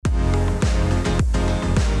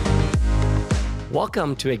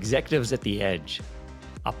Welcome to Executives at the Edge,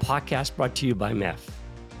 a podcast brought to you by MEF.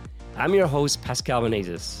 I'm your host, Pascal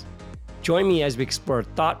Menezes. Join me as we explore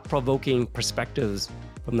thought-provoking perspectives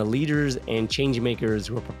from the leaders and changemakers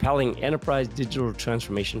who are propelling enterprise digital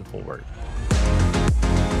transformation forward.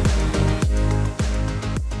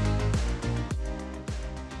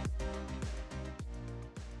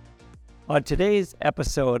 On today's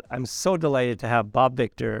episode, I'm so delighted to have Bob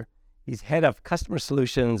Victor. He's head of customer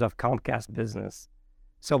solutions of Comcast Business.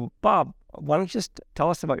 So Bob, why don't you just tell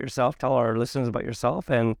us about yourself, tell our listeners about yourself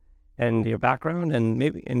and your background and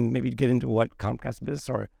maybe get into what Comcast Business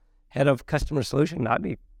or head of customer solution,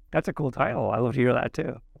 that's a cool title. I love to hear that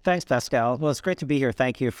too. Thanks, Pascal. Well, it's great to be here.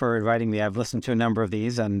 Thank you for inviting me. I've listened to a number of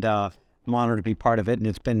these and I'm honored to be part of it. And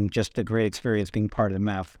it's been just a great experience being part of the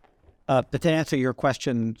MEF. But to answer your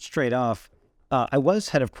question straight off, I was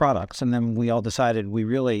head of products, and then we all decided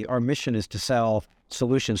our mission is to sell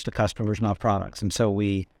solutions to customers, not products. And so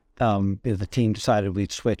the team decided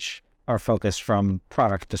we'd switch our focus from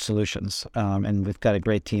product to solutions. And we've got a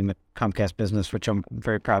great team at Comcast Business, which I'm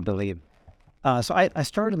very proud to lead. So I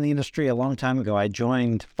started in the industry a long time ago. I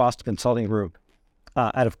joined Boston Consulting Group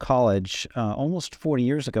out of college almost 40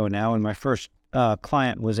 years ago now, and my first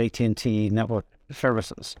client was AT&T Network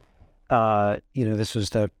Services. This was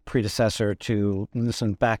the predecessor to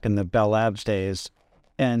back in the Bell Labs days.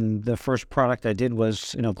 And the first product I did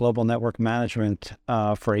was, global network management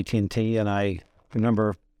for AT&T. And I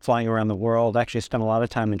remember flying around the world, actually spent a lot of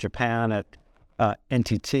time in Japan at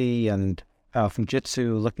NTT and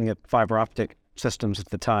Fujitsu looking at fiber optic systems at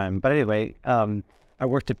the time. But anyway, I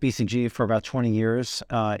worked at BCG for about 20 years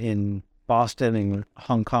in Boston and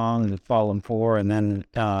Hong Kong and Kuala Lumpur and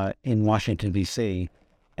then in Washington, D.C.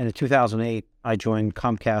 And in 2008, I joined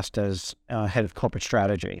Comcast as head of corporate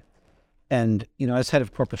strategy. And, as head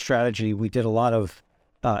of corporate strategy, we did a lot of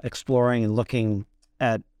exploring and looking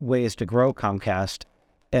at ways to grow Comcast.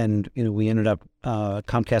 And,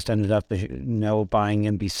 Comcast ended up, buying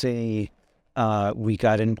NBC.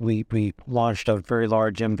 We launched a very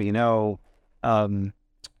large MVNO.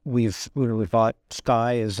 We bought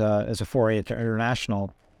Sky as a foray into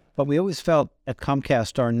international. But we always felt at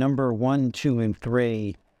Comcast our number 1, 2, and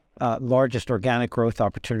 3 largest organic growth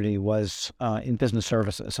opportunity was in business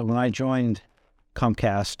services. So when I joined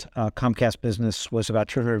Comcast Business was about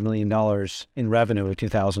 $200 million in revenue in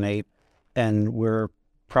 2008, and we're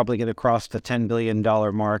probably going to cross the $10 billion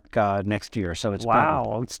mark next year. So it's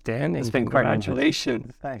outstanding! It's been quite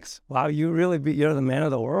congratulations. Thanks. Wow, you're the man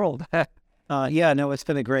of the world. It's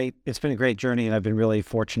been a great journey, and I've been really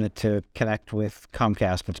fortunate to connect with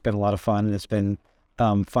Comcast. It's been a lot of fun, and it's been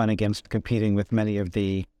fun against competing with many of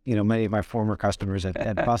my former customers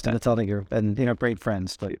at Boston Consulting Group, and great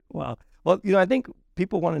friends. Wow. Well, I think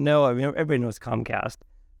people want to know. Everybody knows Comcast,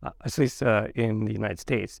 at least in the United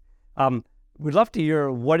States. We'd love to hear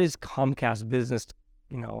what is Comcast Business,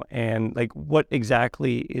 and what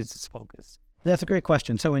exactly is its focus. That's a great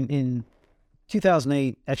question. So in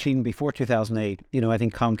 2008, actually even before 2008, I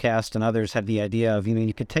think Comcast and others had the idea of,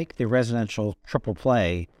 you could take the residential triple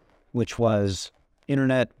play, which was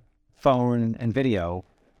internet, phone, and video,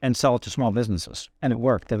 and sell it to small businesses. And it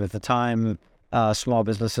worked. And at the time, small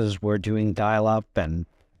businesses were doing dial-up and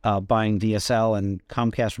buying DSL, and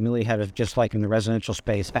Comcast really had, just like in the residential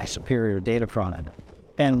space, a superior data product.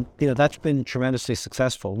 And, that's been tremendously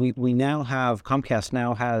successful. Comcast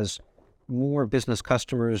now has more business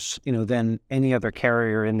customers, than any other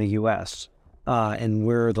carrier in the U.S. And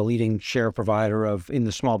we're the leading share provider in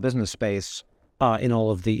the small business space in all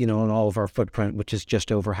of our footprint, which is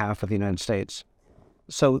just over half of the United States.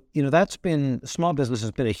 So, small business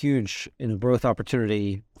has been a huge growth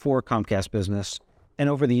opportunity for Comcast Business. And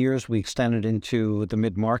over the years, we extended into the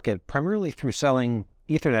mid-market, primarily through selling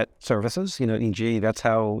Ethernet services, e.g., that's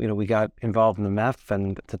how, we got involved in the MEF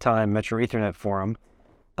and at the time Metro Ethernet Forum,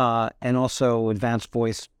 and also advanced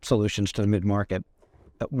voice solutions to the mid-market.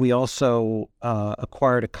 We also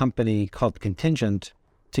acquired a company called Contingent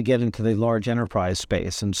to get into the large enterprise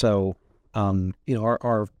space. And so,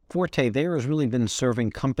 our forte there has really been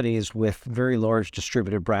serving companies with very large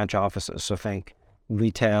distributed branch offices. So think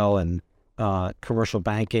retail and commercial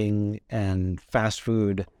banking and fast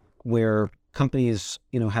food, where companies,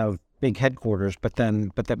 have big headquarters, but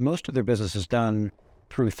that most of their business is done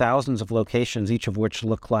through thousands of locations, each of which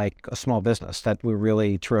look like a small business that we're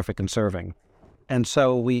really terrific in serving. And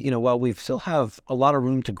so while we still have a lot of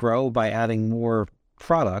room to grow by adding more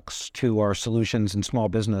products to our solutions in small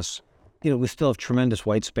business, we still have tremendous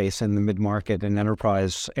white space in the mid-market and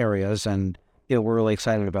enterprise areas, and we're really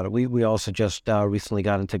excited about it. We also just recently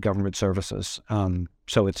got into government services,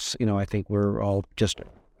 so it's I think we're all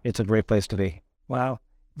it's a great place to be. Wow.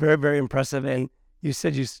 Very, very impressive. And you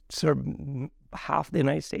said you serve half the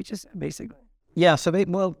United States, basically? Yeah, so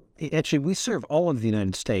actually, we serve all of the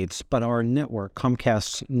United States, but our network,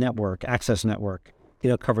 Comcast's network, access network,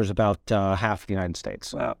 covers about half the United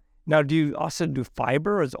States. Wow. Now, do you also do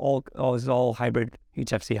fiber, or is all hybrid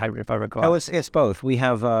HFC, hybrid fiber coax? Oh, it's both. We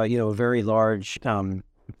have a very large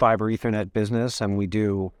fiber Ethernet business, and we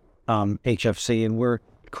do HFC, and we're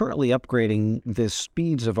currently upgrading the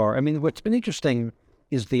speeds of our. I mean, what's been interesting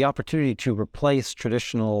is the opportunity to replace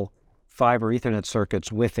traditional fiber Ethernet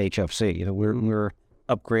circuits with HFC. We're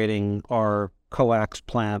upgrading our coax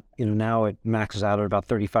plant. Now it maxes out at about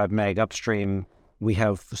 35 meg upstream. We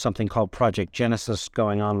have something called Project Genesis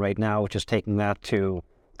going on right now, which is taking that to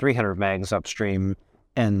 300 megs upstream.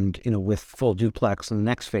 And, with full duplex in the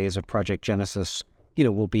next phase of Project Genesis,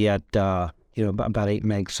 we'll be at, about 8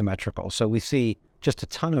 meg symmetrical. So we see just a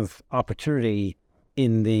ton of opportunity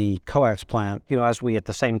in the coax plant, as we at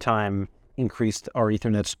the same time increase our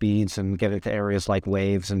Ethernet speeds and get into areas like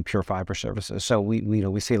waves and pure fiber services. So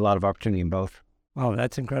we see a lot of opportunity in both. Wow,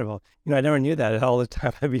 that's incredible. I never knew that. All the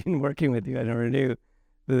time I've been working with you, I never knew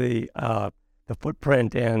the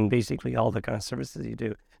footprint and basically all the kind of services you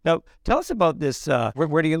do. Now, tell us about this.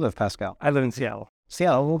 Where do you live, Pascal? I live in Seattle.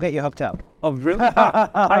 Seattle, we'll get you hooked up. Oh, really?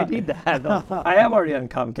 I need that. I am already on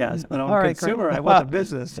Comcast, but I'm a consumer. Great. I want the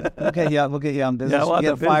business. Okay, yeah, we'll get you on business. We'll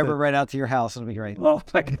get fiber right out to your house. It'll be great. Oh,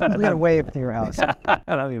 my God. We got a wave to your house.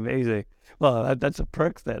 That'll be amazing. Well, that's a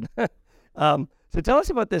perk then. So tell us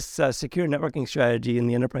about this secure networking strategy in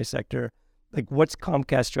the enterprise sector. Like, what's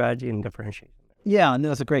Comcast strategy and differentiation? Yeah, no,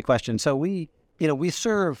 that's a great question. So we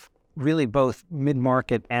serve really both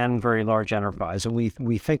mid-market and very large enterprise. And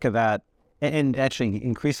we think of that, and actually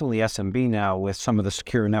increasingly SMB now with some of the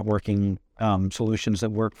secure networking solutions that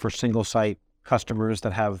work for single-site customers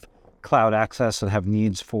that have cloud access, that have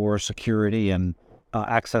needs for security and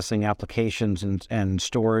accessing applications and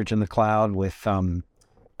storage in the cloud with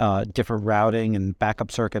different routing and backup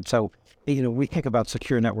circuits. So, we think about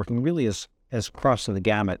secure networking really as crossing the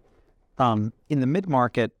gamut. In the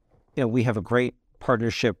mid-market, we have a great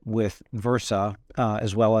partnership with Versa,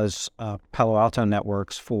 as well as Palo Alto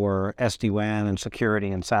Networks for SD-WAN and security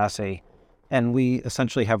and SASE. And we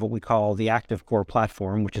essentially have what we call the Active Core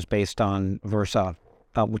platform, which is based on Versa,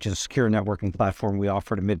 which is a secure networking platform we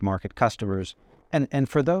offer to mid-market customers. And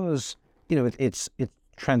for those, it's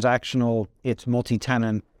transactional, it's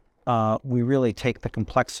multi-tenant. We really take the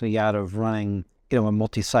complexity out of running, a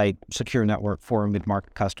multi-site secure network for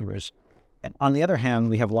mid-market customers. And on the other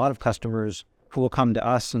hand, we have a lot of customers who will come to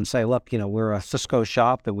us and say, look, we're a Cisco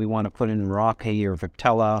shop that we want to put in Meraki or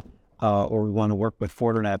Viptela, or we want to work with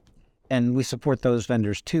Fortinet. And we support those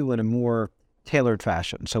vendors too in a more tailored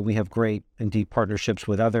fashion. So we have great and deep partnerships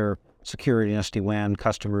with other security and SD-WAN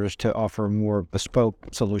customers to offer a more bespoke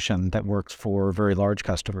solution that works for very large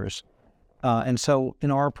customers. And so,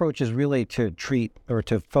 our approach is really to treat or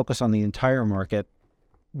to focus on the entire market,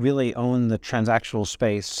 really own the transactional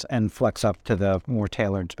space and flex up to the more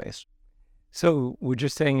tailored space. So what you're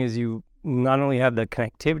saying is you not only have the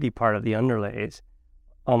connectivity part of the underlays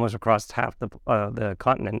almost across half the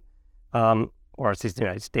continent, or at least the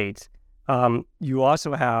United States, you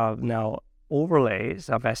also have now overlays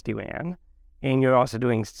of SD-WAN, and you're also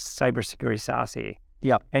doing cybersecurity SASE.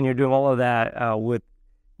 Yeah. And you're doing all of that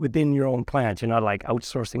within your own plant. You're not like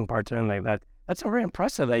outsourcing parts or anything like that. That's very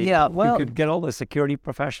impressive. You could get all the security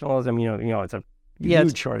professionals. I mean, it's a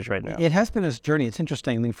huge shortage right now. It has been a journey. It's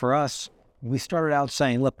interesting. I mean, for us, we started out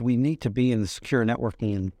saying, look, we need to be in the secure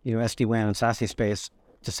networking and, SD-WAN and SASE space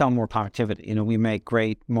to sell more connectivity. We make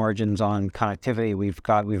great margins on connectivity.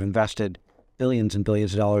 We've invested billions and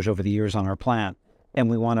billions of dollars over the years on our plant, and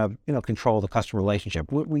we want to, control the customer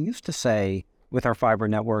relationship. What we used to say with our fiber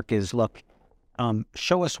network is, look,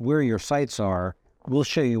 show us where your sites are. We'll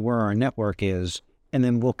show you where our network is, and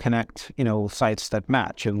then we'll connect, sites that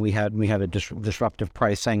match. And we had a disruptive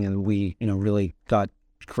pricing, and we, really got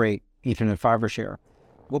great Ethernet fiber share.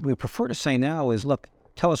 What we prefer to say now is, look,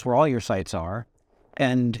 tell us where all your sites are,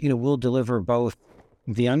 and, we'll deliver both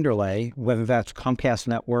the underlay, whether that's Comcast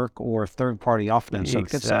network or third-party off-net.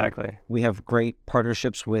 Exactly. We have great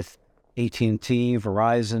partnerships with AT&T,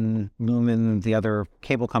 Verizon, Lumen, the other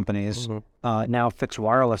cable companies, now fixed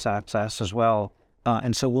wireless access as well.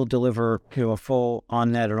 And so we'll deliver a full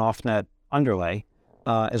on-net and off-net underlay,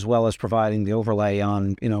 as well as providing the overlay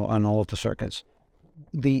on all of the circuits.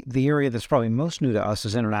 The area that's probably most new to us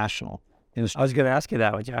is international. I was going to ask you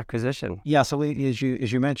that with your acquisition. Yeah, so as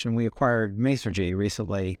you mentioned, we acquired Masergy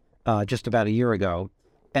recently, just about a year ago.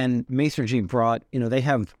 And Masergy brought, they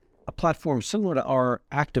have a platform similar to our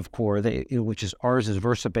Active Core, which is ours is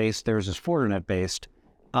Versa-based, theirs is Fortinet-based,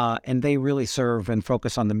 and they really serve and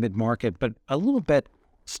focus on the mid-market, but a little bit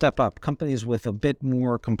step up, companies with a bit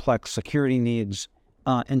more complex security needs,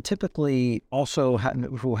 and typically also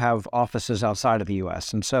who have offices outside of the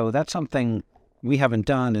U.S. And so that's something we haven't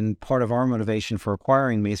done, and part of our motivation for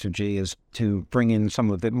acquiring Masergy is to bring in some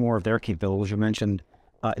of it more of their capabilities. You mentioned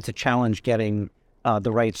it's a challenge getting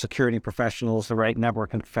the right security professionals, the right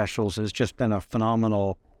networking professionals. It's just been a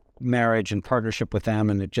phenomenal marriage and partnership with them,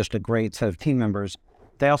 and it's just a great set of team members.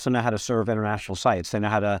 They also know how to serve international sites. They know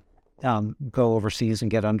how to go overseas and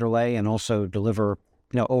get underlay, and also deliver,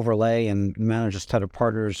 overlay and manage a set of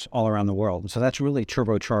partners all around the world. So that's really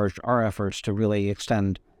turbocharged our efforts to really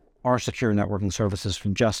extend our secure networking services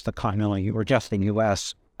from just the continental or just the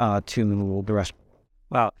U.S. To the rest.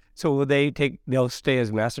 Wow. So will they'll stay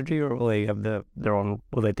as Mastergy, or will they have their own?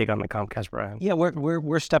 Will they take on the Comcast brand? Yeah,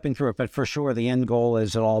 we're stepping through it, but for sure the end goal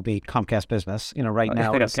is it'll all be Comcast business. Right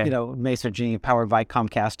now it's Masergy powered by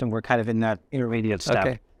Comcast, and we're kind of in that intermediate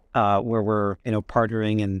step where we're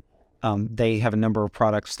partnering, and they have a number of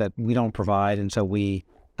products that we don't provide, and so we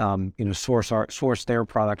source their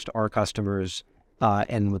products to our customers,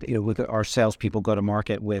 and with our salespeople go to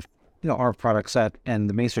market with our product set and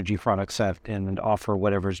the Masergy product set, and offer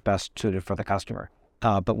whatever's best suited for the customer.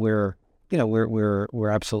 But we're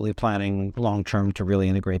absolutely planning long term to really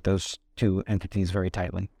integrate those two entities very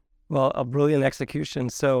tightly. Well, a brilliant execution.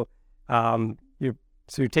 So,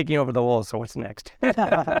 you're taking over the world. So what's next?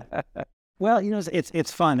 Well,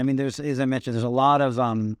 it's fun. I mean, as I mentioned, there's a lot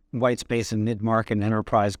of white space in mid-market and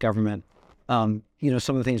enterprise government. Some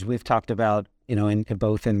of the things we've talked about, in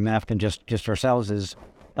both in MEF and just ourselves is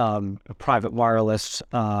private wireless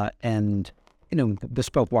and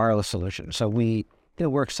bespoke wireless solutions. So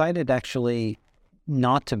we're excited actually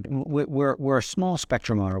we're a small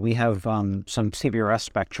spectrum owner. We have some CBRS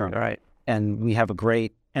spectrum, right, and we have a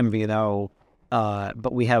great MVNO,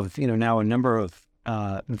 but we have now a number of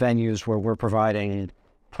venues where we're providing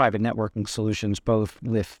private networking solutions, both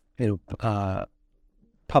with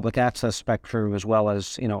public access spectrum as well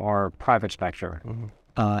as our private spectrum.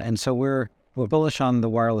 Mm-hmm. And so we're bullish on the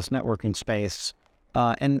wireless networking space,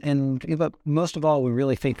 but most of all, we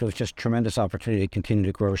really think there's just tremendous opportunity to continue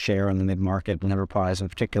to grow share in the mid-market and enterprise, and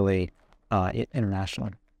particularly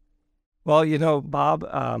internationally. Well, Bob,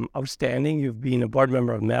 outstanding. You've been a board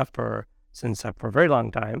member of MEF for a very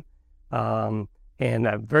long time, and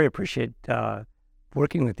I very appreciate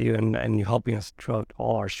working with you and you helping us throughout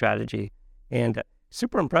all our strategy. And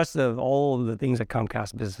super impressive, all of the things that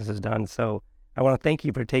Comcast Business has done. So I want to thank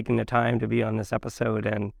you for taking the time to be on this episode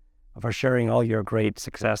and for sharing all your great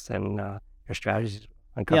success and your strategies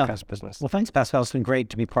on Comcast Business. Well, thanks, Pascal. It's been great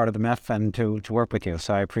to be part of the MEF and to work with you.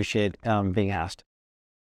 So I appreciate being asked.